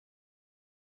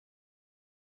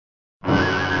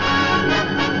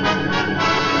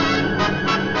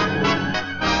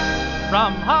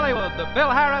From Hollywood, the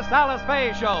Phil Harris, Alice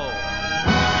Faye Show.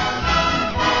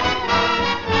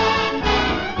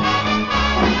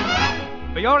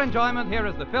 For your enjoyment, here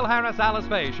is the Phil Harris, Alice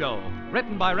Faye Show.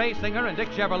 Written by Ray Singer and Dick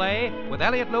Chevrolet, with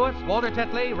Elliott Lewis, Walter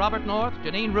Tetley, Robert North,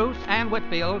 Janine Roos, Ann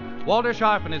Whitfield, Walter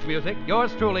Sharp in his music,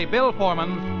 yours truly, Bill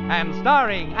Foreman, and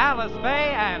starring Alice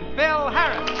Faye and Phil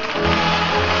Harris.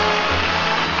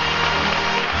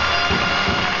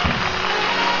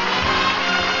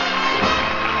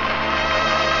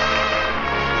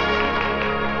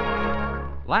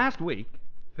 Last week,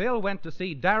 Phil went to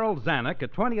see Darryl Zanuck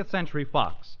at 20th Century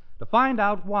Fox to find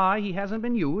out why he hasn't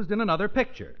been used in another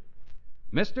picture.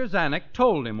 Mr. Zanuck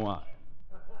told him why.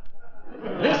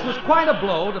 This was quite a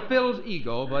blow to Phil's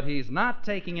ego, but he's not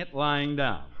taking it lying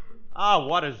down.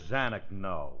 What does Zanuck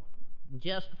know?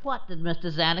 Just what did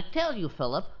Mr. Zanuck tell you,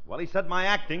 Philip? Well, he said my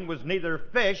acting was neither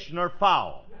fish nor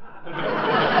fowl.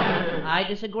 I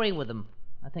disagree with him.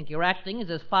 I think your acting is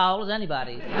as foul as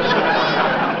anybody's.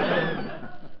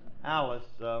 Alice,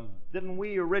 didn't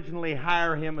we originally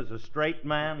hire him as a straight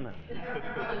man?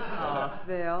 Oh,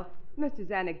 Phil, Mr.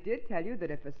 Zanuck did tell you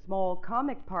that if a small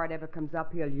comic part ever comes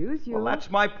up, he'll use you. Well, that's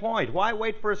my point. Why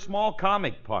wait for a small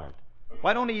comic part?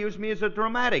 Why don't he use me as a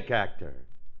dramatic actor?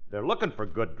 They're looking for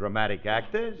good dramatic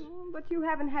actors. But you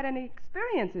haven't had any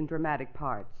experience in dramatic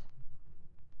parts.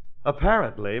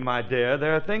 Apparently, my dear,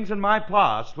 there are things in my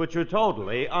past which are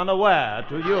totally unaware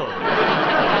to you.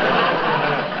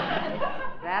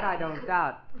 That I don't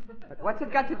doubt. But what's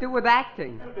it got to do with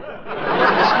acting?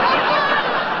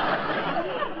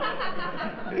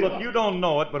 Look, you don't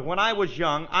know it, but when I was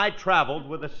young, I traveled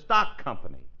with a stock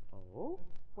company. Oh?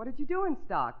 What did you do in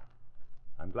stock?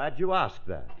 I'm glad you asked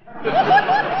that.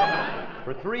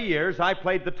 For 3 years, I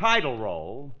played the title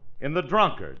role in The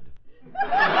Drunkard.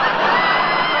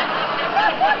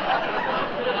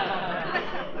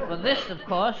 For this, of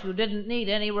course, you didn't need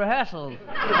any rehearsals.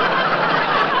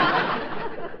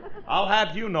 I'll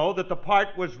have you know that the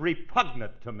part was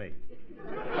repugnant to me.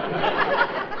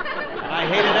 I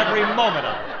hated every moment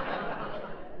of it.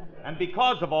 And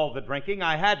because of all the drinking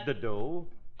I had to do,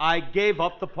 I gave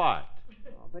up the part.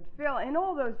 Oh, but Phil, in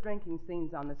all those drinking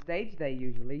scenes on the stage, they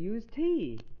usually use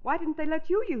tea. Why didn't they let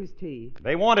you use tea?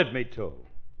 They wanted me to.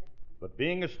 But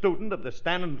being a student of the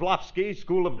Stanislavski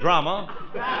School of Drama,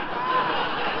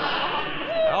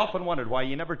 I often wondered why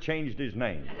he never changed his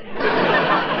name.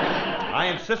 I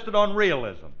insisted on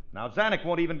realism. Now, Zanuck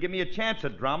won't even give me a chance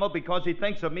at drama because he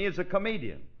thinks of me as a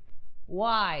comedian.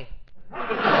 Why?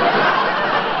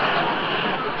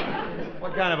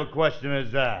 What kind of a question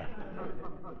is that?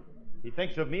 He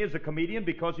thinks of me as a comedian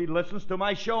because he listens to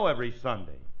my show every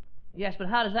Sunday. Yes, but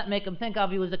how does that make him think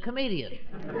of you as a comedian?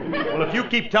 Well, if you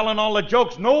keep telling all the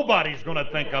jokes, nobody's going to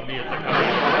think of me as a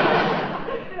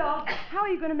comedian. Phil, how are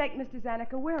you going to make Mr.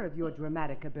 Zanuck aware of your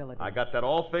dramatic ability? I got that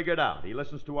all figured out. He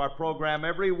listens to our program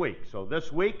every week. So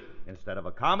this week, instead of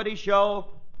a comedy show,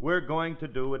 we're going to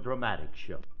do a dramatic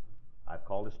show. I've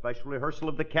called a special rehearsal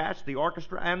of the cast, the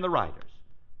orchestra, and the writers.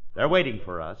 They're waiting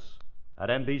for us at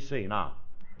NBC now.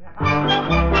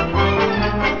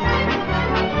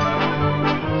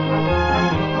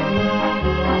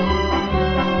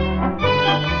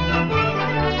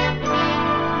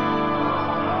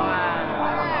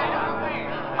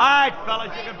 All right,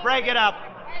 fellas, you can break it up.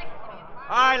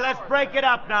 All right, let's break it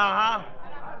up now, huh?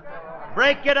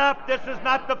 Break it up. This is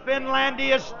not the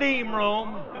Finlandia steam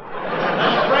room.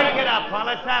 Let's break it up, huh?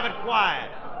 Let's have it quiet.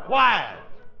 Quiet.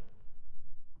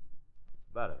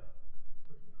 Better.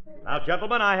 Now,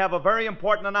 gentlemen, I have a very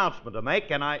important announcement to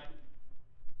make, and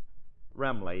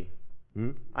Remley,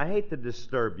 I hate to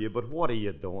disturb you, but what are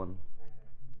you doing?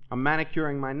 I'm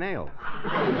manicuring my nails.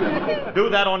 Do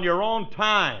that on your own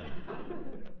time.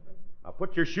 Now,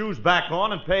 put your shoes back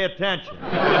on and pay attention.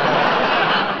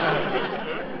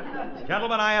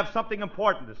 Gentlemen, I have something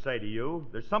important to say to you.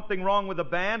 There's something wrong with the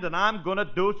band, and I'm going to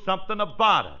do something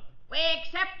about it. We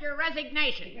accept your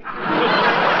resignation.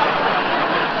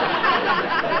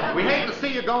 We hate to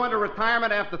see you go into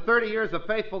retirement after 30 years of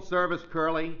faithful service,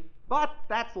 Curly, but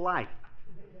that's life.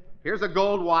 Here's a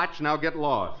gold watch, now get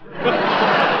lost. Friendly,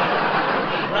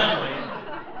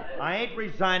 I ain't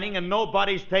resigning, and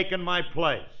nobody's taking my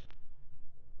place.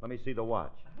 Let me see the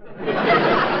watch.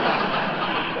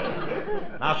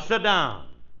 Now sit down.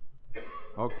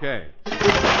 Okay.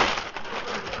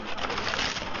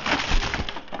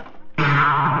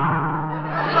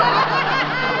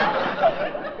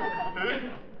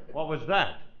 What was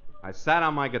that? I sat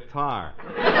on my guitar.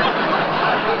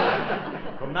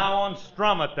 From now on,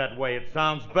 strum it that way. It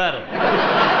sounds better.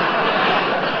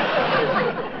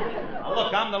 Now,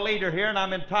 look, I'm the leader here, and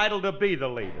I'm entitled to be the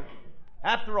leader.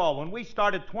 After all, when we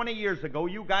started 20 years ago,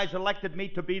 you guys elected me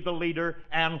to be the leader,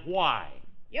 and why?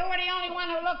 You were the only one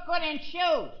who looked good in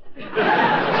shoes.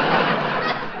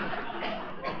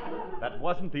 That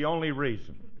wasn't the only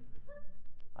reason.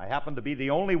 I happen to be the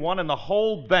only one in the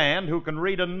whole band who can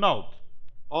read a note.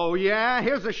 Oh, yeah?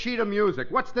 Here's a sheet of music.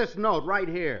 What's this note right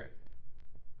here?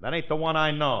 That ain't the one I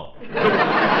know.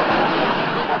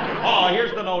 Oh,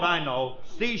 here's the note I know.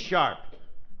 C sharp.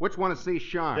 Which one is C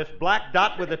sharp? This black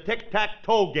dot with a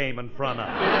tic-tac-toe game in front of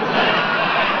it.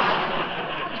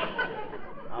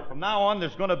 Now, from now on,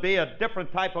 there's going to be a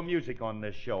different type of music on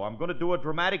this show. I'm going to do a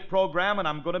dramatic program, and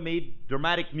I'm going to need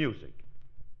dramatic music.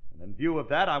 And in view of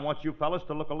that, I want you fellas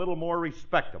to look a little more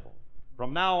respectable.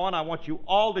 From now on, I want you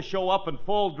all to show up in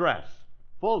full dress.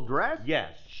 Full dress?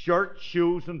 Yes, shirt,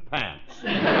 shoes, and pants.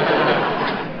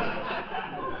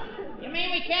 You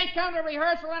mean we can't come to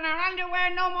rehearsal in our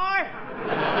underwear no more?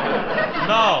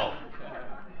 No.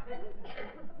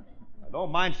 I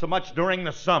don't mind so much during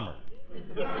the summer.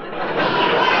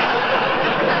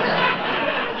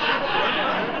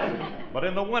 But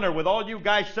in the winter, with all you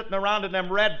guys sitting around in them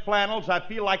red flannels, I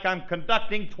feel like I'm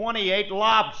conducting 28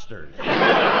 lobsters.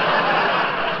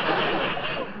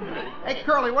 Hey,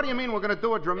 Curly, what do you mean we're going to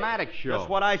do a dramatic show? That's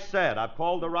what I said. I've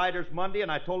called the writers Monday,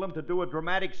 and I told them to do a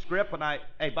dramatic script, and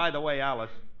Hey, by the way, Alice,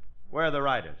 where are the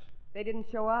writers? They didn't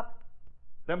show up?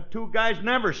 Them two guys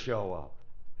never show up.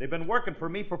 They've been working for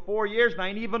me for 4 years, and I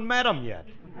ain't even met them yet.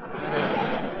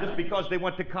 Just because they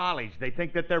went to college, they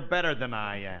think that they're better than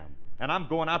I am. And I'm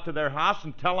going out to their house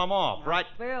and tell them off, right?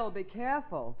 Phil, be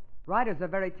careful. Writers are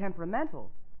very temperamental.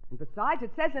 And besides,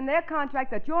 it says in their contract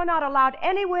that you're not allowed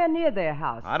anywhere near their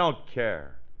house. I don't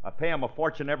care. I pay them a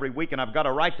fortune every week, and I've got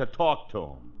a right to talk to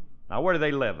them. Now, where do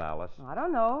they live, Alice? I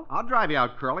don't know. I'll drive you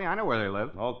out, Curly. I know where they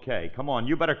live. Okay, come on.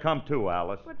 You better come too,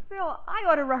 Alice. But, Phil, I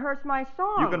ought to rehearse my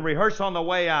song. You can rehearse on the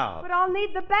way out. But I'll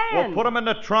need the band. Well, put them in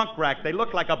the trunk rack. They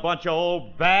look like a bunch of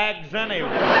old bags anyway.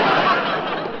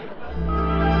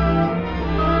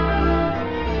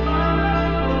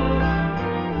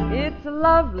 It's a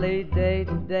lovely day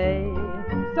today,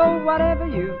 so whatever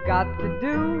you've got to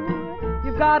do,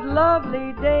 you've got a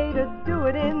lovely day to do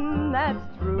it in, that's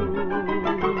true.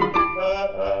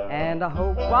 And I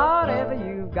hope whatever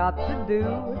you've got to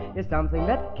do is something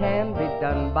that can be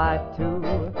done by two,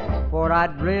 for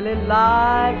I'd really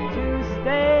like to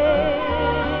stay.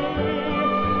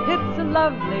 It's a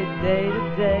lovely day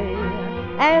today,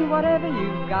 and whatever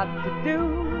you've got to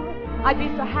do, I'd be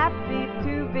so happy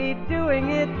to be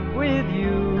doing it with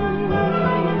you.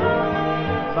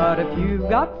 But if you've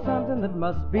got something that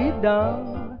must be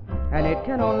done, and it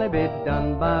can only be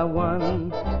done by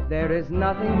one, there is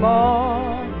nothing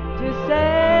more to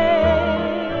say,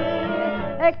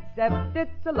 except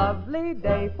it's a lovely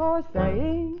day for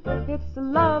saying it's a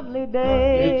lovely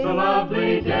day. It's a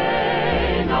lovely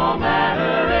day, no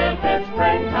matter if it's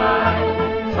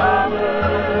springtime,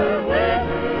 summer,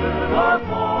 winter, or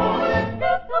fall.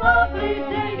 It's a lovely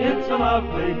day. It's a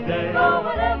lovely day. So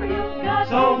whatever you've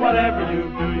got, you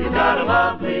do, you got a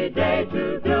lovely day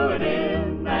to do it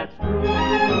in. That's true.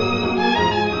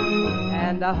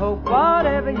 And I hope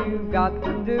whatever you've got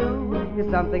to do is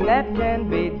something that can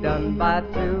be done by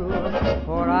two,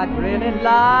 for I'd really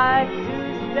like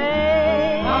to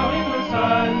stay Out in the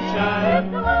sunshine.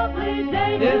 It's a lovely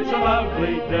day. It's a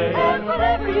lovely day. And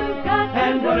whatever you've got,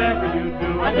 and whatever you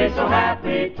do, I'd be so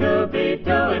happy to be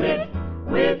doing it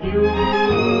with you.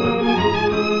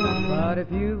 But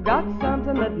if you've got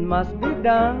something that must be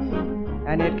done,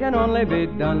 and it can only be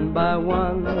done by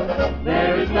one,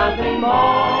 There is nothing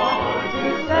more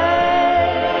to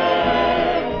say,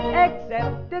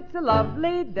 except it's a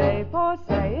lovely day for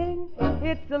saying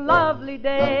it's a lovely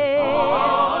day.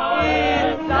 Oh,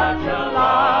 it's such a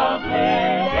lovely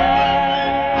day.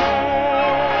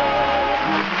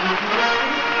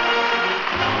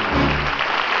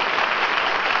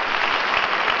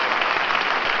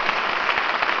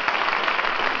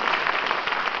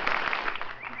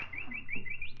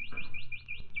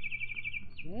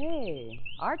 Hey,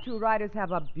 our two writers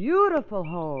have a beautiful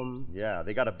home. Yeah,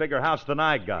 they got a bigger house than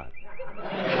I got.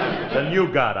 Than you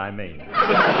got, I mean. Wait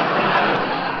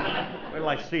till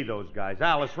I see those guys.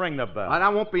 Alice, ring the bell.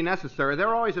 That won't be necessary.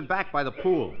 They're always in back by the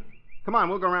pool. Come on,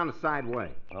 we'll go around the side way.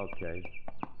 Okay.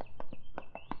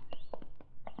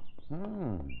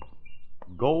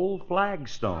 Gold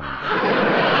flagstones.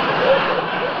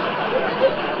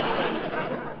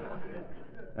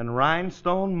 And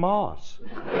rhinestone moss.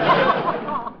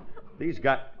 These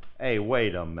guys... Hey,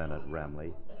 wait a minute,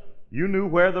 Remley. You knew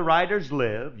where the writers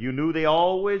live, you knew they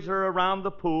always are around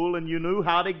the pool, and you knew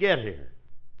how to get here.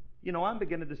 You know, I'm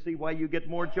beginning to see why you get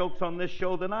more jokes on this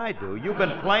show than I do. You've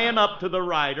been playing up to the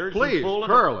writers. Please, and fooling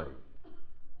Curly.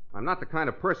 I'm not the kind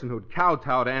of person who'd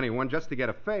kowtow to anyone just to get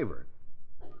a favor.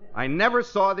 I never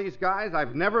saw these guys.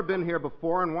 I've never been here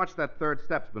before, and watch that third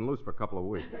step's been loose for a couple of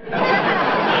weeks. I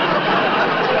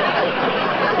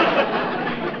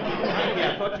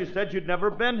thought you said you'd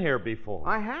never been here before.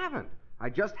 I haven't. I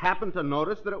just happened to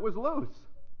notice that it was loose.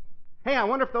 Hey, I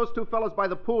wonder if those two fellows by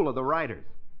the pool are the writers.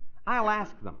 I'll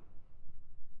ask them.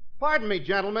 Pardon me,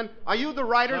 gentlemen. Are you the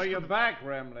writers? So you're back,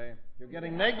 Remley. You're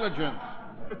getting negligent.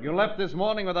 You left this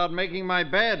morning without making my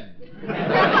bed.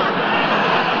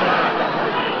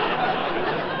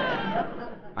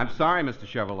 I'm sorry, Mr.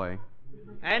 Chevrolet.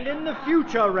 And in the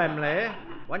future, Remley,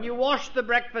 when you wash the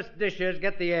breakfast dishes,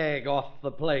 get the egg off the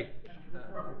plate.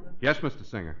 Yes, Mr.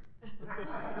 Singer.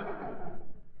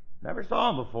 Never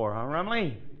saw him before, huh,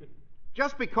 Remley?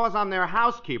 Just because I'm their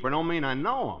housekeeper don't mean I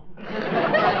know them.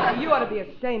 You ought to be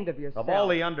ashamed of yourself. Of all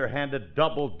the underhanded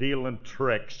double-dealing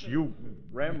tricks, you...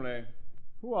 Remley,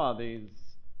 who are these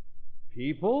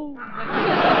people?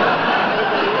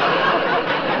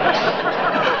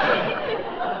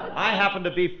 I happen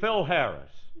to be Phil Harris.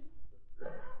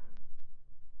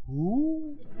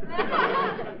 Who?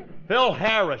 Phil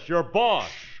Harris, your boss.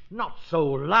 Not so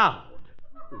loud.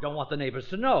 We don't want the neighbors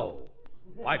to know.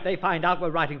 Why, if they find out we're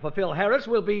writing for Phil Harris,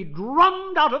 we'll be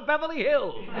drummed out of Beverly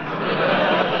Hills. Look,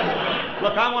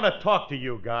 I want to talk to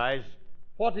you guys.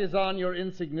 What is on your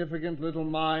insignificant little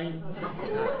mind?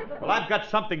 Well, I've got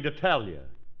something to tell you.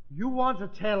 You want to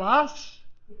tell us?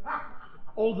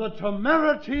 Oh, the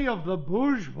temerity of the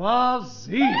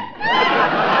bourgeoisie.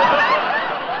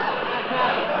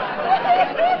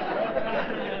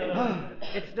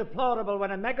 It's deplorable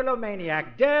when a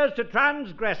megalomaniac dares to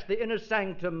transgress the inner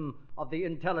sanctum of the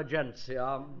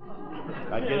intelligentsia.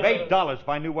 I'd give $8 if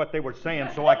I knew what they were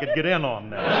saying so I could get in on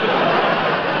that.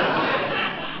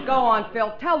 Go on,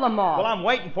 Phil. Tell them all. Well, I'm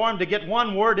waiting for him to get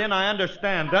one word in I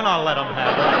understand. Then I'll let him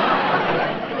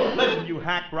have it. Listen, you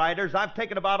hack writers, I've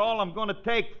taken about all I'm going to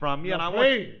take from you, and I want...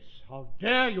 Please, how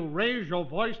dare you raise your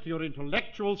voice to your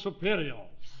intellectual superiors?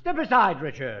 Step aside,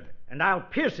 Richard, and I'll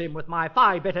pierce him with my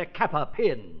Phi Beta Kappa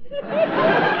pin.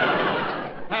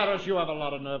 Harris, you have a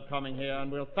lot of nerve coming here,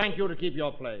 and we'll thank you to keep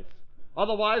your place.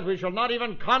 Otherwise, we shall not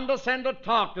even condescend to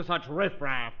talk to such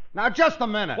riffraff. Now, just a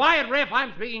minute. Quiet, Riff.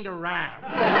 I'm speaking to Raff.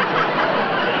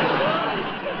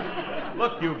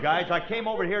 Look, you guys, I came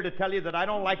over here to tell you that I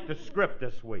don't like the script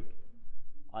this week.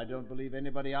 I don't believe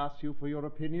anybody asked you for your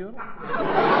opinion.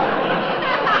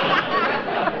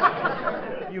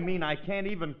 You mean I can't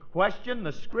even question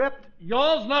the script?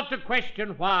 Yours not to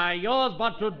question why, yours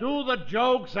but to do the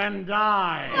jokes and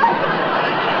die.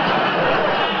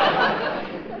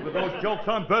 With those jokes,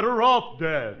 I'm better off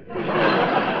dead.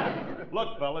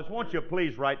 Look, fellas, won't you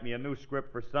please write me a new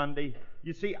script for Sunday?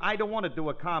 You see, I don't want to do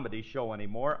a comedy show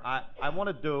anymore. I want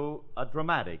to do a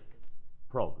dramatic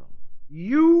program.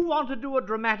 You want to do a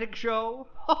dramatic show?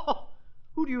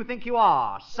 Who do you think you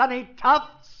are, Sonny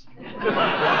Tufts? Well,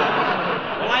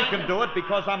 I can do it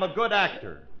because I'm a good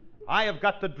actor. I have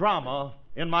got the drama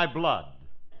in my blood.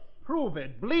 Prove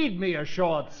it. Bleed me a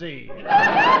short scene.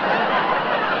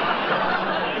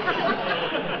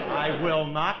 I will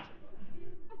not.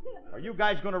 Are you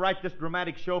guys going to write this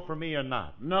dramatic show for me or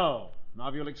not? No. Now,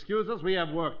 if you'll excuse us, we have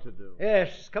work to do.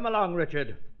 Yes, come along,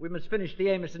 Richard. We must finish the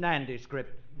Amos and Andy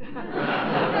script. They're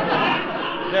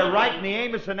writing the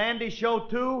Amos and Andy show,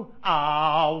 too? It's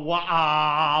all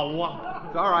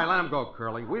right, let them go,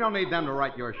 Curly. We don't need them to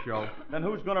write your show. Then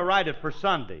who's going to write it for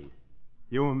Sunday?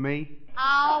 You and me?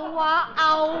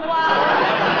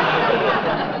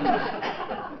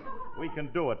 We can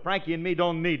do it. Frankie and me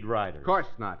don't need writers. Of course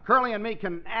not. Curly and me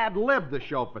can ad-lib the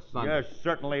show for Sunday. You're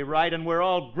certainly right, and we're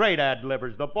all great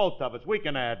ad-libbers, the both of us. We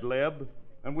can ad-lib,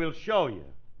 and we'll show you.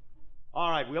 All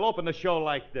right, we'll open the show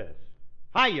like this.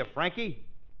 Hiya, Frankie.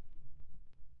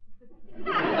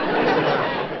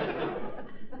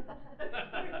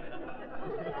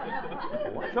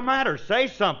 What's the matter? Say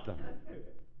something.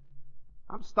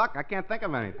 I'm stuck. I can't think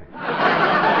of anything.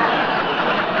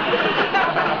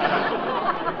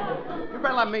 You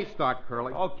better let me start,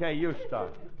 Curly. Okay, you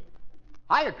start.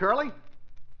 Hiya, Curly.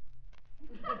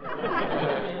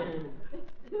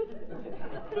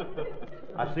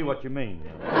 I see what you mean.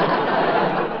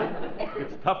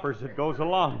 It's tougher as it goes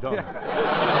along, don't it?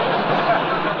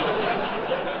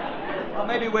 Well,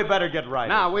 maybe we better get writers.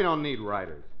 No, we don't need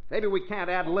writers. Maybe we can't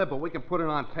ad-lib, but we can put it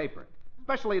on paper.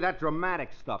 Especially that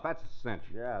dramatic stuff. That's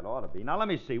essential. Yeah, it ought to be. Now, let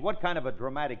me see. What kind of a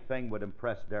dramatic thing would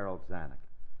impress Darryl Zanuck?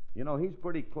 You know, he's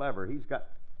pretty clever. He's got...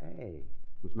 Hey.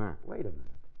 What's the matter? Wait a minute.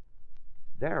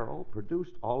 Darrell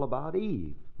produced All About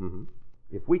Eve. Mm-hmm.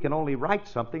 If we can only write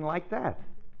something like that.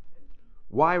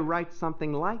 Why write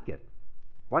something like it?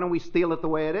 Why don't we steal it the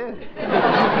way it is?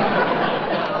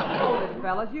 Hold it,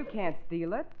 fellas. You can't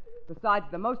steal it. Besides,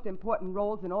 the most important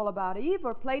roles in All About Eve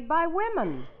are played by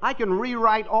women. I can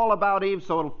rewrite All About Eve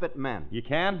so it'll fit men. You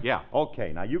can? Yeah.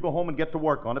 Okay, now you go home and get to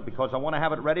work on it because I want to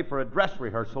have it ready for a dress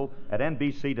rehearsal at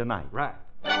NBC tonight. Right.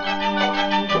 All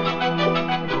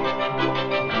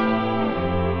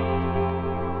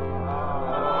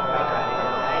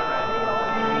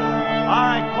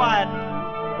right, quiet.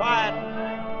 Quiet.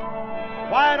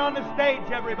 Quiet on the stage,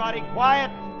 everybody.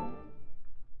 Quiet.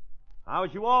 Now,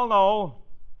 as you all know,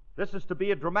 this is to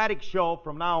be a dramatic show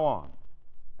from now on.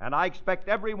 And I expect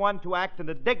everyone to act in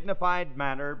a dignified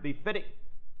manner befitting.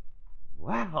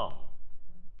 Well,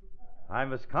 I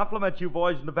must compliment you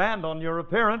boys in the band on your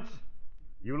appearance.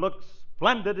 You look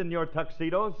splendid in your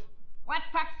tuxedos. What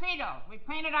tuxedo? We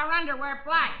painted our underwear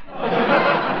black.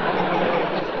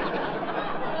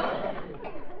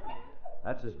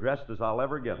 That's as dressed as I'll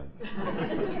ever get them.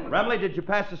 Remley, did you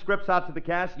pass the scripts out to the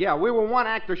cast? Yeah, we were one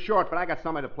actor short, but I got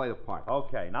somebody to play the part.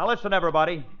 Okay, now listen,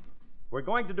 everybody. We're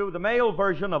going to do the male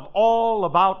version of All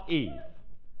About Eve.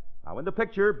 Now, in the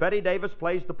picture, Betty Davis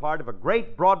plays the part of a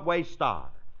great Broadway star,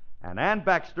 and Ann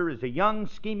Baxter is a young,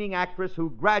 scheming actress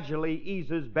who gradually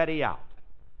eases Betty out.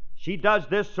 She does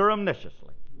this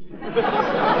surreptitiously.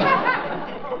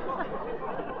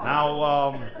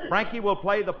 Now, Frankie will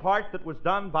play the part that was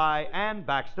done by Ann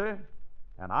Baxter,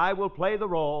 and I will play the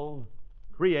role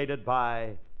created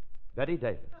by Betty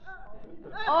Davis.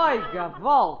 Oiga,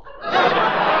 Volt.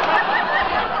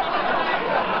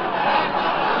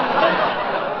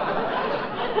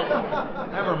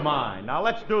 Never mind. Now,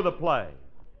 let's do the play.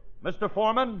 Mr.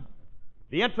 Foreman,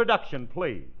 the introduction,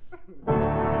 please.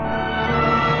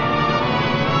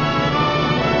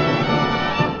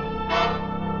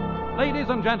 Ladies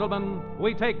and gentlemen,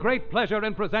 we take great pleasure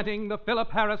in presenting the Philip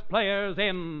Harris Players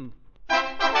in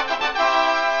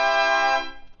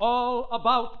All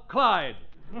About Clyde.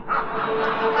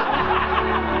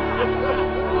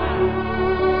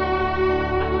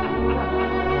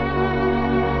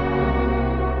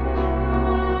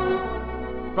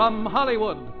 From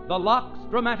Hollywood, the Locks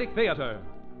Dramatic Theater.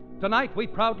 Tonight we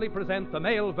proudly present the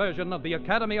male version of the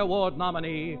Academy Award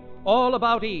nominee, All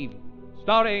About Eve,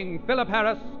 starring Philip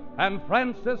Harris and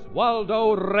Francis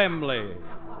Waldo Remley.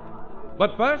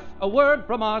 But first, a word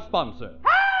from our sponsor.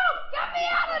 Help! Get me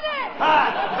out of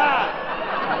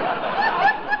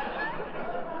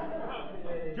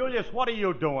this! Julius, what are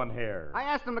you doing here? I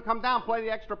asked him to come down and play the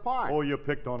extra part. Oh, you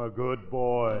picked on a good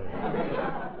boy.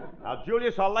 Now,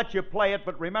 Julius, I'll let you play it,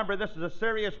 but remember, this is a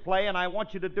serious play, and I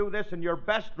want you to do this in your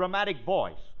best dramatic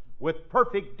voice, with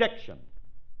perfect diction.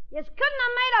 You couldn't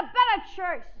have made a better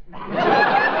choice.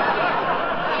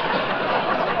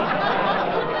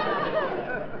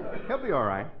 He'll be all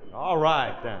right. All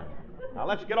right, then. Now,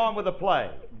 let's get on with the play.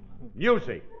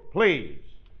 Music, please.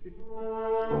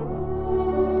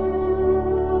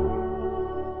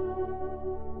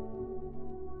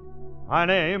 My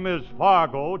name is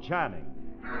Fargo Channing.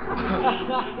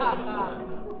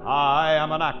 I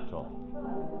am an actor.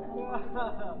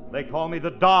 They call me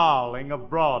the darling of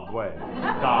Broadway.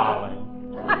 Darling.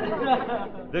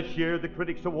 This year, the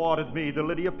critics awarded me the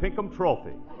Lydia Pinkham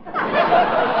Trophy.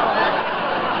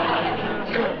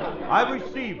 I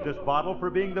received this bottle for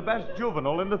being the best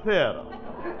juvenile in the theater.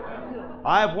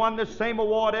 I have won this same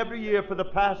award every year for the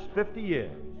past 50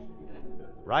 years.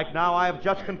 Right now, I have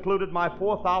just concluded my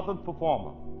 4,000th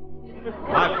performance.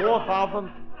 My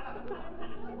 4,000th...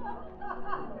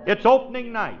 It's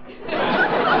opening night.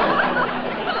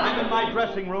 I'm in my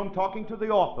dressing room talking to the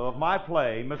author of my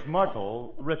play, Miss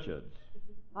Myrtle Richards.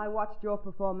 I watched your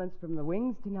performance from the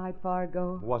wings tonight,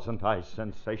 Fargo. Wasn't I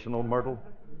sensational, Myrtle?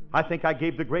 I think I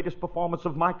gave the greatest performance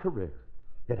of my career.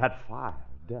 It had fire,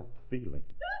 depth, feeling.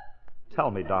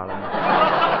 Tell me, darling.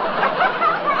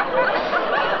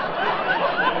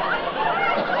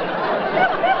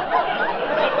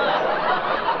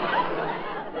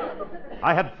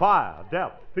 I had fire,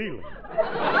 depth, feeling.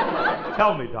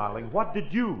 Tell me, darling, what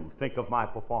did you think of my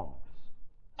performance?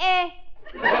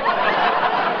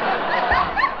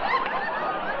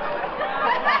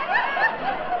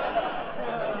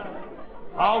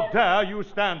 How dare you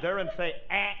stand there and say,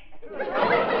 eh?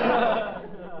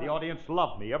 The audience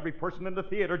loved me. Every person in the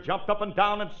theater jumped up and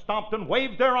down and stomped and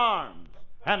waved their arms.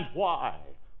 And why?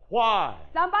 Why?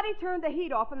 Somebody turned the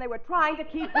heat off and they were trying to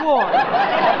keep warm.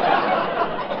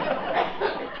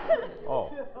 Oh.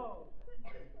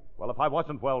 Well, if I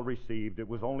wasn't well received, it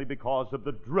was only because of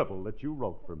the dribble that you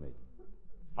wrote for me.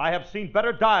 I have seen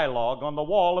better dialogue on the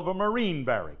wall of a Marine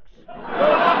barracks.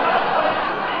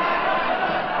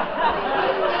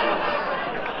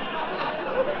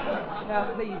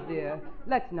 Now, please, dear,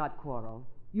 let's not quarrel.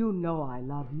 You know I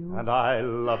love you. And I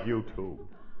love you, too.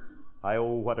 I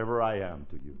owe whatever I am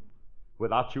to you.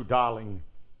 Without you, darling,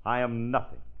 I am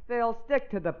nothing. Phil, stick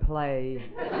to the play.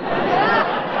 This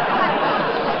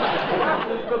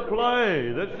is the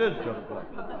play. This is the play.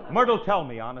 Myrtle, tell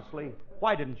me honestly,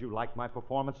 why didn't you like my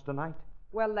performance tonight?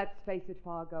 Well, let's face it,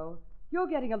 Fargo. You're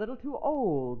getting a little too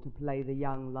old to play the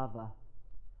young lover.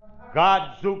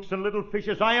 Godzooks and little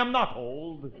fishes, I am not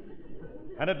old.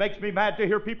 And it makes me mad to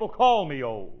hear people call me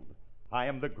old. I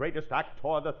am the greatest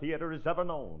actor the theater has ever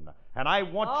known. And I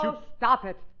want you... Oh, stop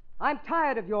it. I'm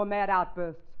tired of your mad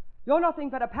outbursts. You're nothing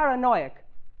but a paranoiac.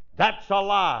 That's a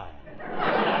lie.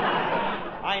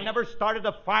 I never started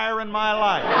a fire in my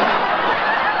life.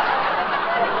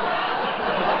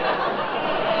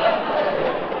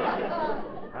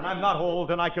 And I'm not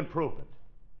old, and I can prove it.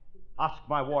 Ask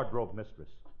my wardrobe mistress.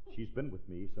 She's been with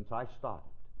me since I started.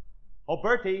 Oh,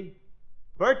 Bertie.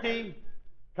 Bertie.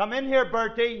 Come in here,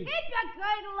 Bertie. Keep your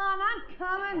girdle on. I'm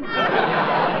coming.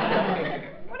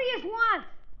 What do you want?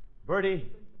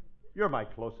 Bertie, you're my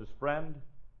closest friend.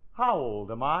 How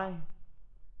old am I?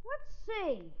 Let's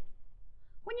see.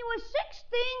 When you were 16,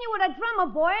 you were the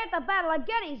drummer boy at the Battle of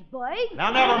Gettysburg.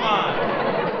 Now, never mind.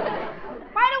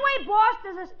 By the way, boss,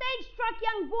 there's a stage-struck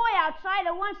young boy outside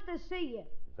who wants to see you.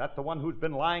 Is that the one who's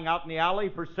been lying out in the alley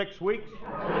for 6 weeks?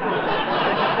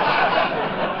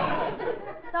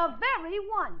 The very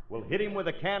one. We'll hit him with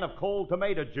a can of cold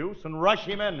tomato juice and rush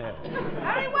him in here.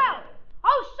 Very well.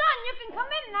 Oh, son, you can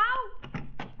come in now.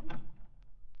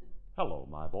 Hello,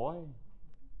 my boy.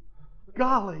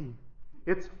 Golly,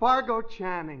 it's Fargo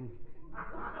Channing.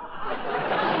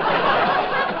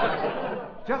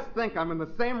 Just think, I'm in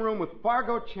the same room with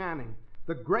Fargo Channing,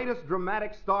 the greatest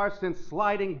dramatic star since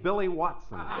sliding Billy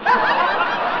Watson.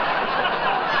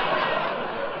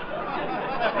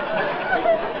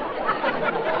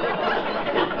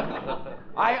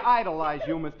 I idolize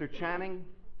you, Mr. Channing.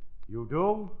 You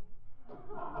do?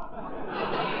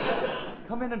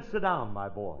 Come in and sit down, my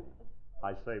boy.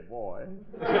 I say boy.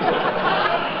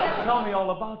 Tell me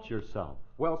all about yourself.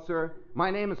 Well, sir,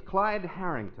 my name is Clyde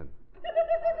Harrington.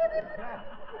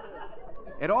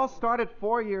 It all started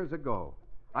 4 years ago.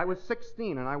 I was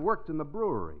 16 and I worked in the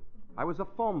brewery. I was a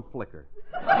foam flicker.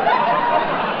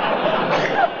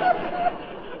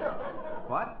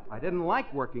 But I didn't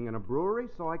like working in a brewery,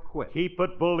 so I quit. Keep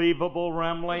it believable,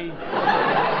 Remley.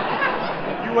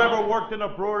 If you ever worked in a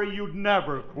brewery, you'd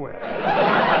never quit.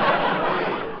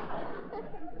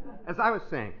 As I was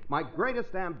saying, my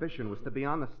greatest ambition was to be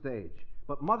on the stage,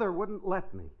 but Mother wouldn't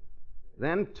let me.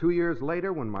 Then, 2 years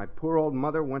later, when my poor old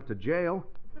mother went to jail,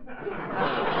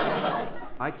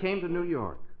 I came to New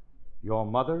York. Your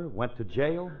mother went to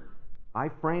jail? I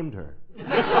framed her.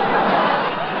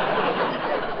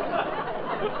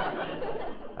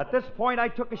 At this point, I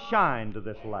took a shine to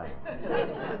this lad.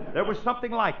 There was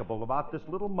something likable about this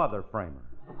little mother framer.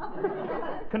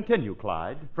 Continue,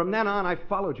 Clyde. From then on, I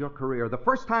followed your career. The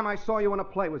first time I saw you in a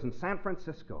play was in San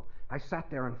Francisco. I sat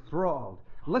there enthralled,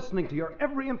 listening to your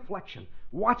every inflection,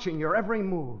 watching your every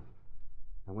move.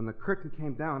 And when the curtain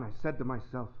came down, I said to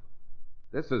myself,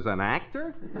 this is an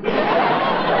actor?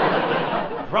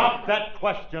 Drop that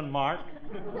question mark.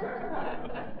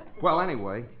 Well,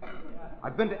 anyway,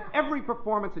 I've been to every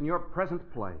performance in your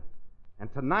present play. And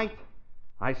tonight,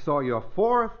 I saw your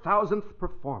 4,000th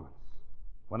performance.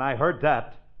 When I heard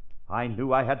that, I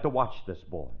knew I had to watch this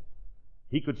boy.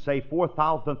 He could say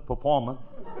 4,000th performance,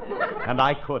 and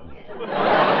I couldn't.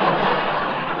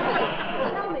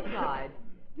 Tell me, Clyde,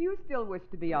 do you still wish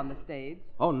to be on the stage?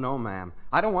 Oh, no, ma'am.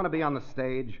 I don't want to be on the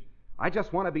stage. I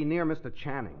just want to be near Mr.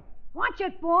 Channing. Watch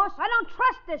it, boss. I don't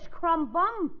trust this crumb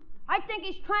bum. I think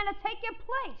he's trying to take your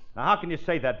place. Now, how can you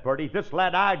say that, Bertie? This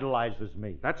lad idolizes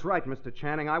me. That's right, Mr.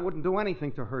 Channing. I wouldn't do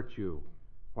anything to hurt you.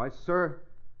 Why, sir,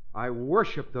 I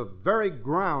worship the very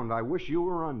ground I wish you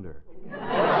were under.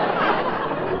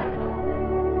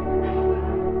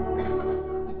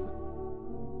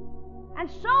 And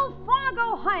so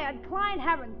Fargo hired Clyde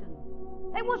Harrington.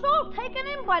 They was all taken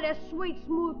in by this sweet,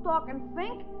 smooth-talking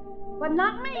Fink, but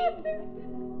not me.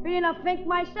 Being a Fink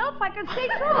myself, I could see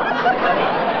through it.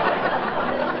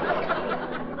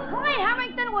 Clyde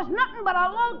Harrington was nothing but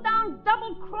a low-down,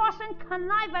 double-crossing,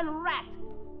 conniving rat.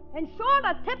 In short,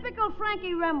 a typical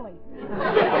Frankie Remley.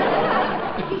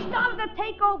 He started to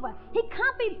take over. He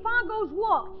copied Fargo's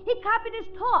walk. He copied his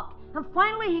talk. And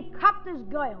finally, he copped his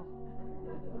girl.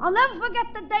 I'll never forget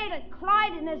the day that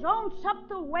Clyde, in his own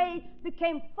subtle way,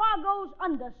 became Fargo's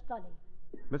understudy.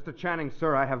 Mr. Channing,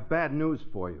 sir, I have bad news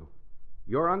for you.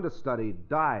 Your understudy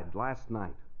died last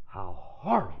night. How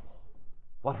horrible.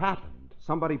 What happened?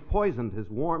 Somebody poisoned his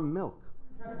warm milk.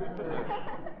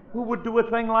 Who would do a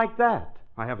thing like that?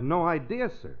 I have no idea,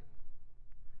 sir.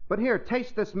 But here,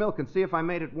 taste this milk and see if I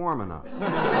made it warm enough.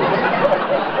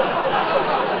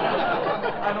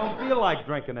 I don't feel like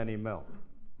drinking any milk.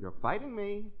 You're fighting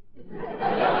me.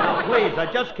 Now, please, I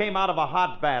just came out of a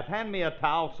hot bath. Hand me a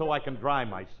towel so I can dry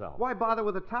myself. Why bother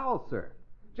with a towel, sir?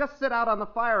 Just sit out on the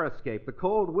fire escape. The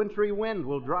cold, wintry wind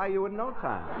will dry you in no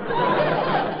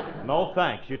time. No,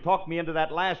 thanks. You talked me into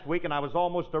that last week, and I was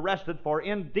almost arrested for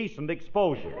indecent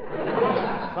exposure.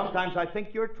 Sometimes I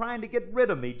think you're trying to get rid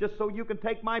of me just so you can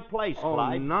take my place,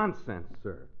 Clyde. Oh, nonsense,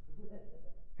 sir.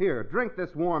 Here, drink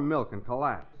this warm milk and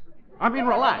relax.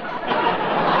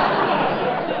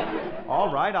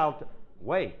 All right,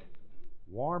 Wait.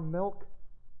 Warm milk?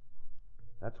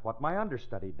 That's what my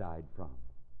understudy died from.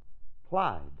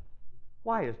 Clyde,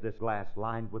 why is this glass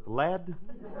lined with lead?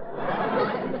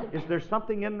 Is there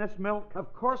something in this milk?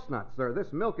 Of course not, sir.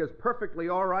 This milk is perfectly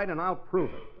all right, and I'll prove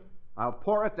it. I'll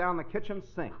pour it down the kitchen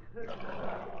sink.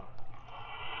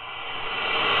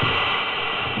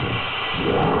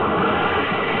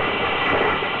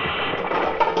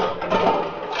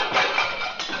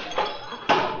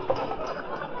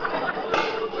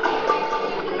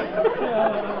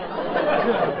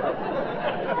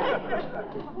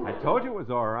 I told you it was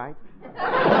all right.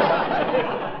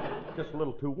 Just a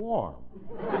little too warm.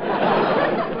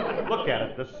 Look at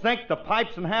it. The sink, the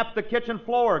pipes, and half the kitchen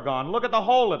floor are gone. Look at the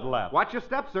hole it left. Watch your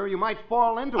step, sir. You might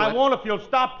fall into it. I won't if you'll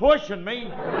stop pushing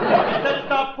me. I said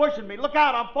stop pushing me. Look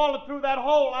out. I'm falling through that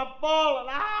hole. I'm falling.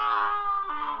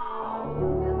 Ah!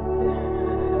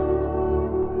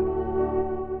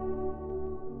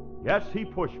 Yes, he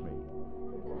pushed me.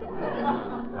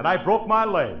 And I broke my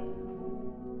leg.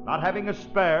 Not having a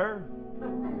spare,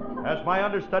 as my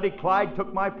understudy, Clyde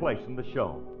took my place in the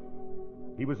show.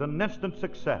 He was an instant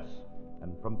success,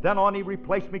 and from then on he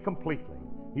replaced me completely.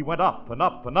 He went up and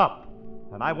up and up,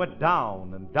 and I went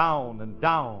down and down and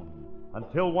down,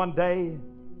 until one day...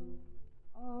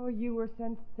 Oh, you were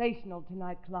sensational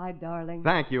tonight, Clyde, darling.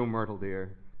 Thank you, Myrtle,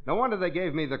 dear. No wonder they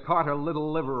gave me the Carter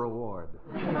Little Liver Award.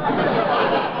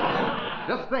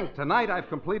 Just think, tonight I've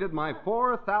completed my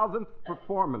 4,000th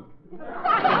performance.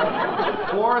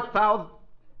 4,000...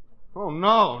 Oh,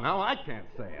 no, I can't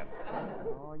say it.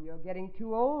 Oh, you're getting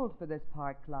too old for this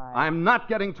part, Clyde. I'm not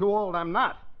getting too old, I'm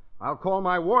not. I'll call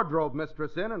my wardrobe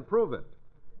mistress in and prove it.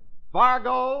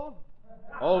 Fargo!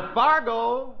 Oh,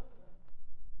 Fargo!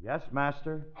 Yes,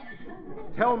 master?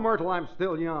 Tell Myrtle I'm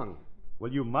still young.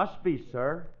 Well, you must be,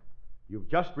 sir. You've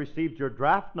just received your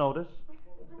draft notice.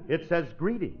 It says,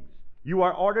 greetings. You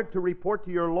are ordered to report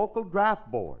to your local draft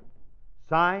board.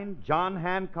 Signed, John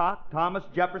Hancock, Thomas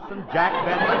Jefferson, Jack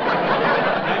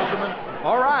Benjamin.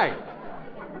 All right.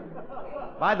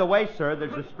 By the way, sir,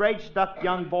 there's a straight-stuck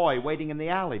young boy waiting in the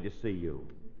alley to see you.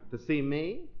 To see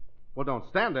me? Well, don't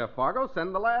stand there, Fargo.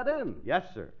 Send the lad in. Yes,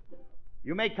 sir.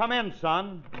 You may come in,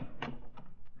 son.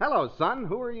 Hello, son.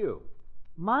 Who are you?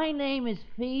 My name is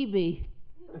Phoebe.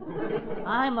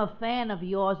 I'm a fan of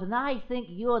yours, and I think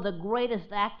you're the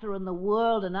greatest actor in the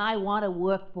world, and I want to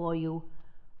work for you.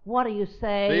 What do you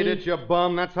say? Beat it, you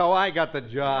bum. That's how I got the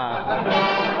job.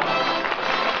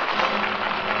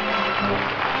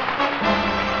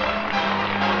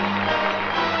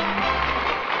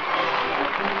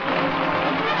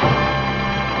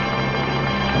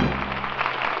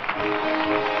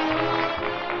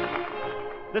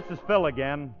 This is Phil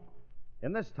again.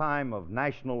 In this time of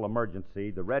national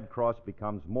emergency, the Red Cross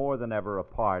becomes more than ever a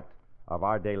part of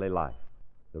our daily life.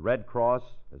 The Red Cross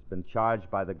has been charged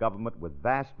by the government with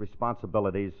vast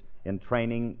responsibilities in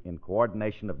training in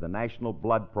coordination of the National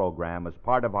Blood Program as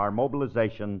part of our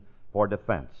mobilization for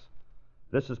defense.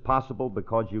 This is possible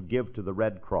because you give to the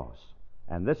Red Cross,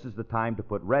 and this is the time to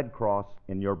put Red Cross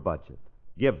in your budget.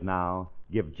 Give now,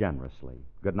 give generously.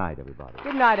 Good night, everybody.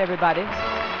 Good night, everybody.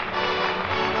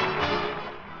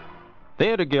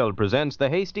 Theater Guild presents The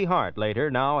Hasty Heart later,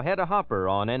 now Hedda Hopper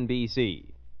on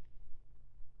NBC.